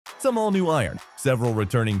some all-new iron, several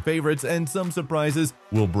returning favorites, and some surprises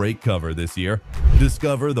will break cover this year.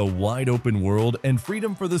 Discover the wide-open world and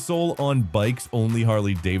freedom for the soul on bikes only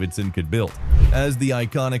Harley-Davidson could build, as the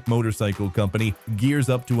iconic motorcycle company gears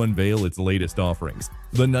up to unveil its latest offerings.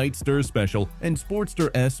 The Nightster Special and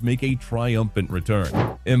Sportster S make a triumphant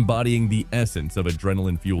return, embodying the essence of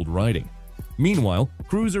adrenaline-fueled riding. Meanwhile,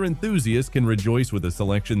 cruiser enthusiasts can rejoice with a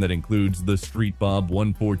selection that includes the Street Bob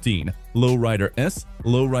 114, Lowrider S,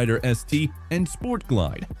 Lowrider ST, and Sport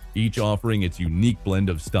Glide, each offering its unique blend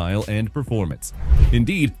of style and performance.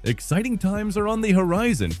 Indeed, exciting times are on the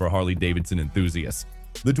horizon for Harley-Davidson enthusiasts.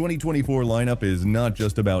 The 2024 lineup is not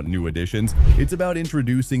just about new additions, it's about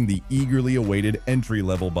introducing the eagerly awaited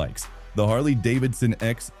entry-level bikes, the Harley-Davidson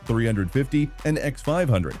X350 and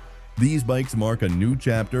X500. These bikes mark a new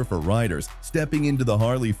chapter for riders stepping into the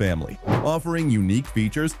Harley family, offering unique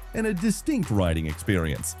features and a distinct riding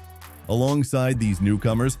experience. Alongside these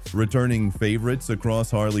newcomers, returning favorites across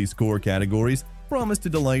Harley's core categories promise to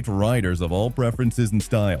delight riders of all preferences and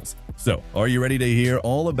styles. So, are you ready to hear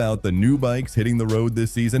all about the new bikes hitting the road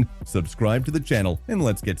this season? Subscribe to the channel and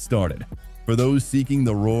let's get started. For those seeking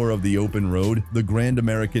the roar of the open road, the Grand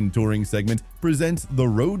American Touring segment presents the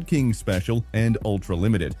Road King Special and Ultra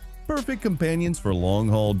Limited. Perfect companions for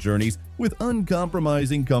long-haul journeys with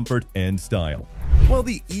uncompromising comfort and style. While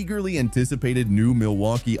the eagerly anticipated new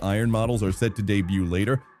Milwaukee Iron models are set to debut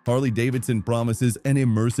later, Harley-Davidson promises an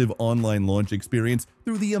immersive online launch experience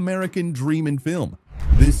through the American Dream in Film.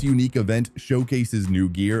 This unique event showcases new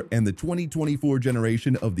gear and the 2024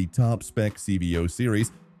 generation of the top-spec CVO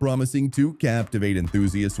series, promising to captivate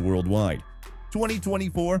enthusiasts worldwide.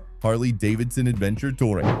 2024 Harley-Davidson Adventure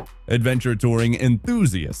Touring. Adventure Touring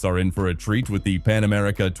enthusiasts are in for a treat with the Pan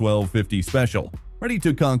America 1250 Special, ready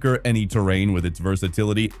to conquer any terrain with its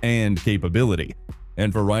versatility and capability.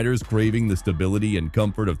 And for riders craving the stability and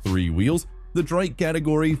comfort of three wheels, the trike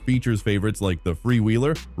category features favorites like the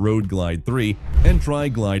Freewheeler, Road Glide 3, and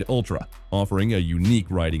Tri-Glide Ultra, offering a unique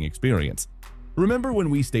riding experience. Remember when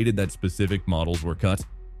we stated that specific models were cut?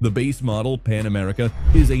 The base model, Pan America,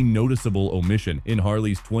 is a noticeable omission in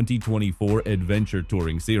Harley's 2024 Adventure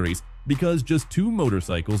Touring series because just 2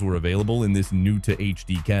 motorcycles were available in this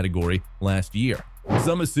new-to-HD category last year.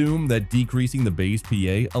 Some assume that decreasing the base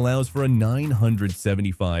PA allows for a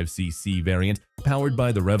 975cc variant powered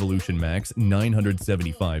by the Revolution Max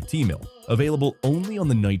 975 T-Mill, available only on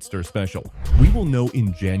the Nightster Special. We will know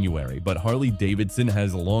in January, but Harley-Davidson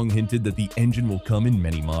has long hinted that the engine will come in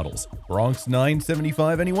many models. Bronx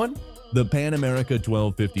 975 anyone? The Pan America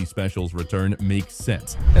 1250 Special's return makes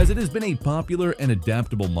sense, as it has been a popular and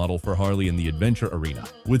adaptable model for Harley in the adventure arena,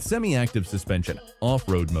 with semi-active suspension,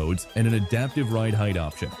 off-road modes, and an adaptive ride height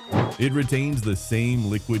option. It retains the same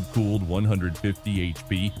liquid-cooled 150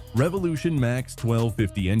 HP Revolution Max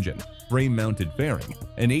 1250 engine, frame-mounted fairing,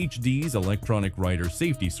 and HD's electronic rider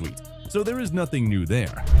safety suite, so there is nothing new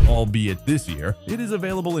there. Albeit this year, it is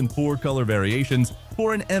available in 4 color variations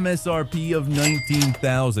for an MSRP of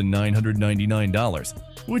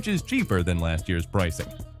 $19,999, which is cheaper than last year's pricing.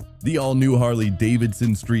 The all-new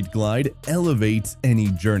Harley-Davidson Street Glide elevates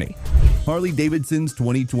any journey. Harley-Davidson's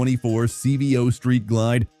 2024 CVO Street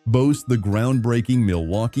Glide boasts the groundbreaking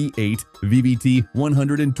Milwaukee 8 VVT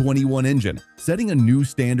 121 engine, setting a new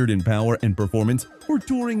standard in power and performance for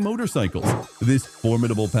touring motorcycles. This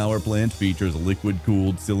formidable power plant features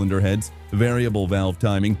liquid-cooled cylinder heads, variable valve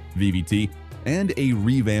timing (VVT), and a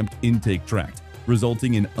revamped intake tract,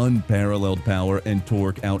 resulting in unparalleled power and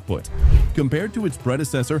torque output. Compared to its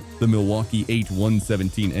predecessor, the Milwaukee 8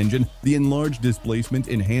 117 engine, the enlarged displacement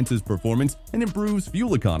enhances performance and improves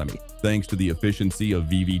fuel economy, thanks to the efficiency of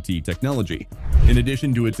VVT technology. In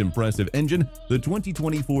addition to its impressive engine, the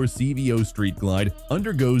 2024 CVO Street Glide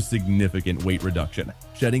undergoes significant weight reduction,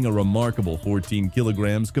 shedding a remarkable 14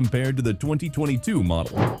 kilograms compared to the 2022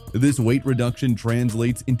 model. This weight reduction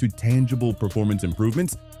translates into tangible performance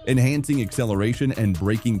improvements, enhancing acceleration and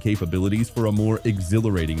braking capabilities for a more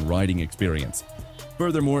exhilarating riding experience.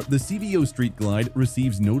 Furthermore, the CVO Street Glide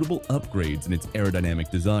receives notable upgrades in its aerodynamic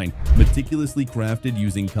design, meticulously crafted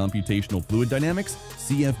using computational fluid dynamics,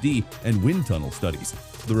 CFD, and wind tunnel studies.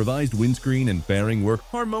 The revised windscreen and fairing work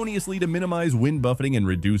harmoniously to minimize wind buffeting and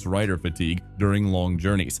reduce rider fatigue during long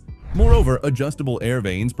journeys. Moreover, adjustable air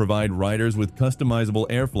vanes provide riders with customizable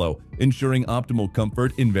airflow, ensuring optimal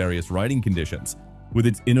comfort in various riding conditions. With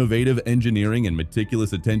its innovative engineering and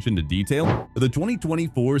meticulous attention to detail, the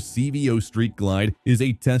 2024 CVO Street Glide is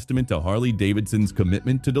a testament to Harley-Davidson's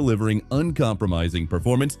commitment to delivering uncompromising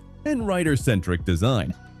performance and rider-centric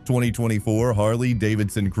design. 2024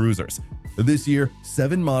 Harley-Davidson Cruisers. This year,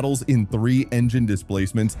 7 models in 3 engine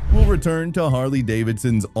displacements will return to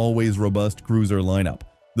Harley-Davidson's always robust cruiser lineup.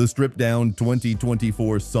 The stripped-down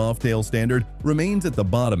 2024 Softail Standard remains at the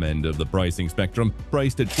bottom end of the pricing spectrum,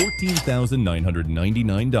 priced at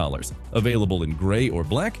 $14,999, available in gray or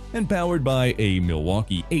black and powered by a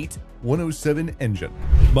Milwaukee 8-107 engine.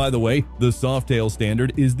 By the way, the Softail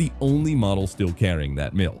Standard is the only model still carrying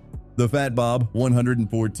that mill. The Fat Bob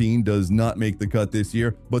 114 does not make the cut this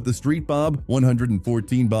year, but the Street Bob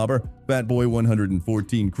 114 Bobber, Fat Boy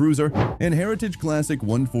 114 Cruiser, and Heritage Classic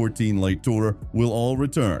 114 Light Tourer will all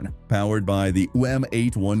return, powered by the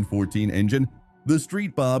UM8 114 engine. The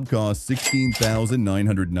Street Bob costs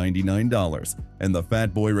 $16,999, and the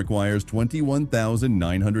Fat Boy requires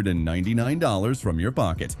 $21,999 from your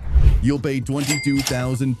pocket. You'll pay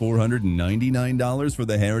 $22,499 for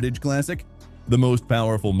the Heritage Classic. The most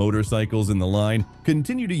powerful motorcycles in the line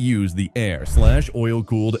continue to use the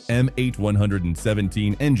air/oil-cooled M8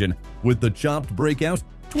 117 engine with the chopped breakout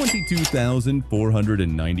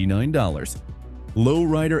 $22,499.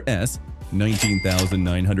 Lowrider S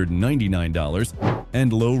 $19,999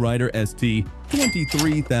 and Lowrider ST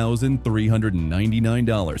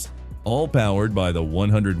 $23,399, all powered by the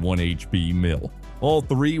 101 HP mill. All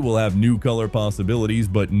 3 will have new color possibilities,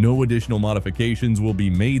 but no additional modifications will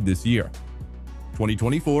be made this year.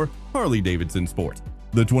 2024 Harley-Davidson Sport.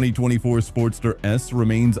 The 2024 Sportster S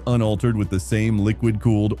remains unaltered with the same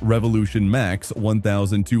liquid-cooled Revolution Max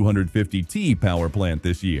 1250T power plant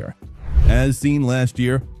this year. As seen last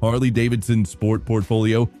year, Harley-Davidson's sport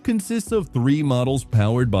portfolio consists of 3 models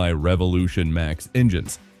powered by Revolution Max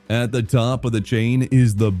engines. At the top of the chain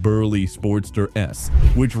is the burly Sportster S,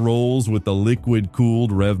 which rolls with the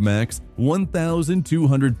liquid-cooled RevMax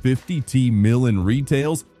 1250T mill and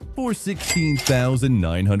retails for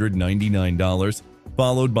 $16,999,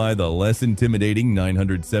 followed by the less intimidating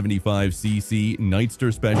 975cc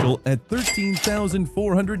Nightster Special at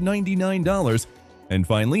 $13,499, and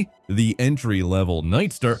finally, the entry-level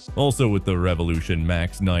Nightster, also with the Revolution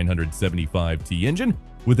Max 975T engine,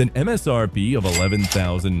 with an MSRP of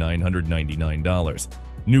 $11,999.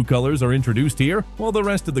 New colors are introduced here, while the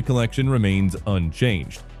rest of the collection remains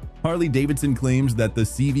unchanged. Harley-Davidson claims that the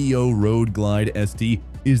CVO Road Glide ST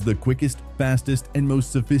is the quickest, fastest, and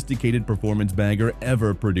most sophisticated performance bagger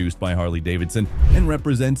ever produced by Harley-Davidson and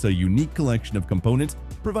represents a unique collection of components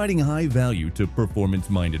providing high value to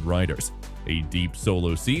performance-minded riders. A deep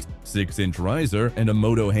solo seat, 6-inch riser, and a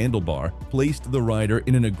moto handlebar placed the rider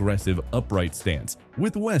in an aggressive upright stance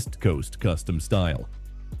with West Coast custom style.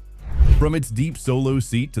 From its deep solo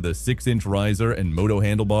seat to the 6-inch riser and moto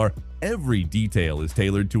handlebar, every detail is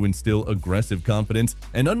tailored to instill aggressive confidence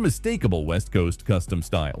and unmistakable West Coast custom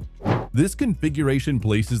style. This configuration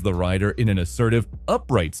places the rider in an assertive,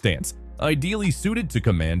 upright stance, ideally suited to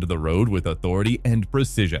command the road with authority and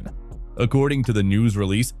precision. According to the news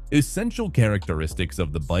release, essential characteristics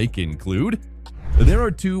of the bike include: there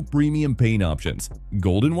are 2 premium paint options,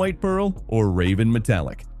 Golden White Pearl or Raven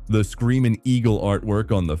Metallic. The Screamin' Eagle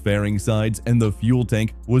artwork on the fairing sides and the fuel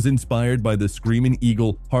tank was inspired by the Screamin'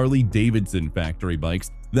 Eagle Harley-Davidson factory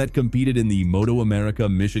bikes that competed in the Moto America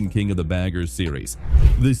Mission King of the Baggers series.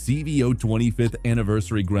 The CVO 25th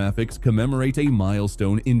anniversary graphics commemorate a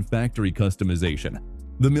milestone in factory customization.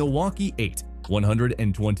 The Milwaukee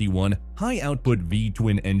 8-121 high-output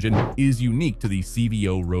V-twin engine is unique to the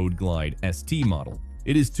CVO Road Glide ST model.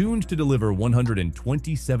 It is tuned to deliver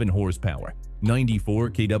 127 horsepower, 94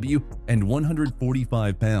 kW, and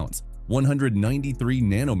 145 pounds, 193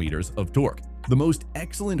 nanometers of torque, the most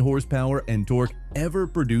excellent horsepower and torque ever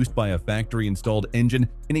produced by a factory-installed engine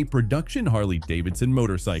in a production Harley-Davidson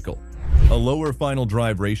motorcycle. A lower final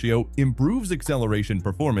drive ratio improves acceleration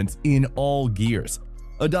performance in all gears.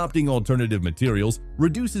 Adopting alternative materials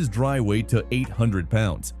reduces dry weight to 800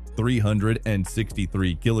 pounds,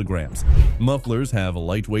 363 kilograms. Mufflers have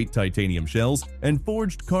lightweight titanium shells and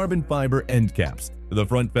forged carbon fiber end caps. The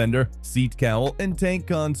front fender, seat cowl, and tank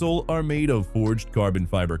console are made of forged carbon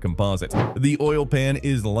fiber composite. The oil pan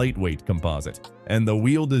is lightweight composite, and the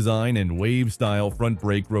wheel design and wave-style front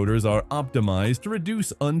brake rotors are optimized to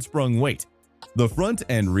reduce unsprung weight. The front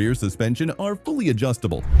and rear suspension are fully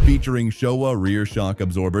adjustable, featuring Showa rear shock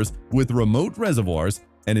absorbers with remote reservoirs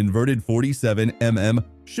and inverted 47 mm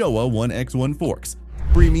Showa 1x1 forks.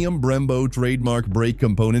 Premium Brembo trademark brake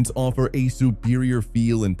components offer a superior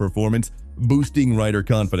feel and performance, boosting rider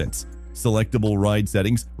confidence. selectable ride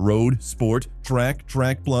settings, road, sport, track,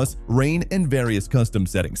 track plus, rain, and various custom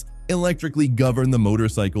settings electrically govern the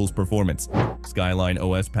motorcycle's performance. Skyline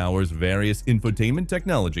OS powers various infotainment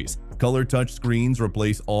technologies. Color touch screens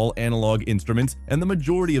replace all analog instruments and the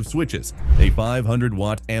majority of switches. A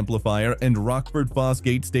 500-watt amplifier and Rockford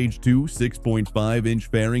Fosgate Stage 2 6.5-inch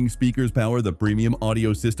fairing speakers power the premium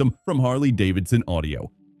audio system from Harley-Davidson Audio.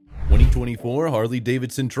 2024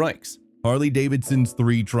 Harley-Davidson Trikes. Harley-Davidson's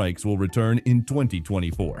 3 trikes will return in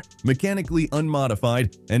 2024, mechanically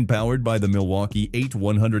unmodified and powered by the Milwaukee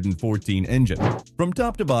 8114 engine. From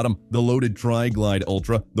top to bottom, the loaded Tri-Glide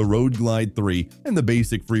Ultra, the Road Glide 3, and the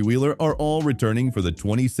basic freewheeler are all returning for the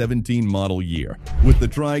 2017 model year, with the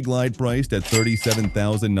Tri-Glide priced at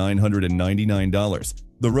 $37,999.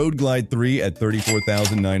 The Road Glide 3 at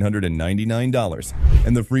 $34,999,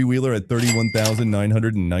 and the freewheeler at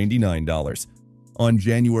 $31,999. On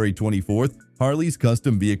January 24th, Harley's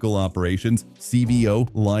Custom Vehicle Operations, CVO,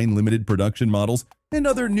 line limited production models, and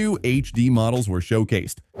other new HD models were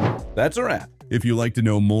showcased. That's a wrap. If you'd like to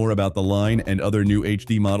know more about the line and other new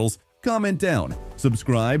HD models, comment down,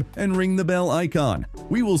 subscribe, and ring the bell icon.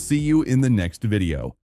 We will see you in the next video.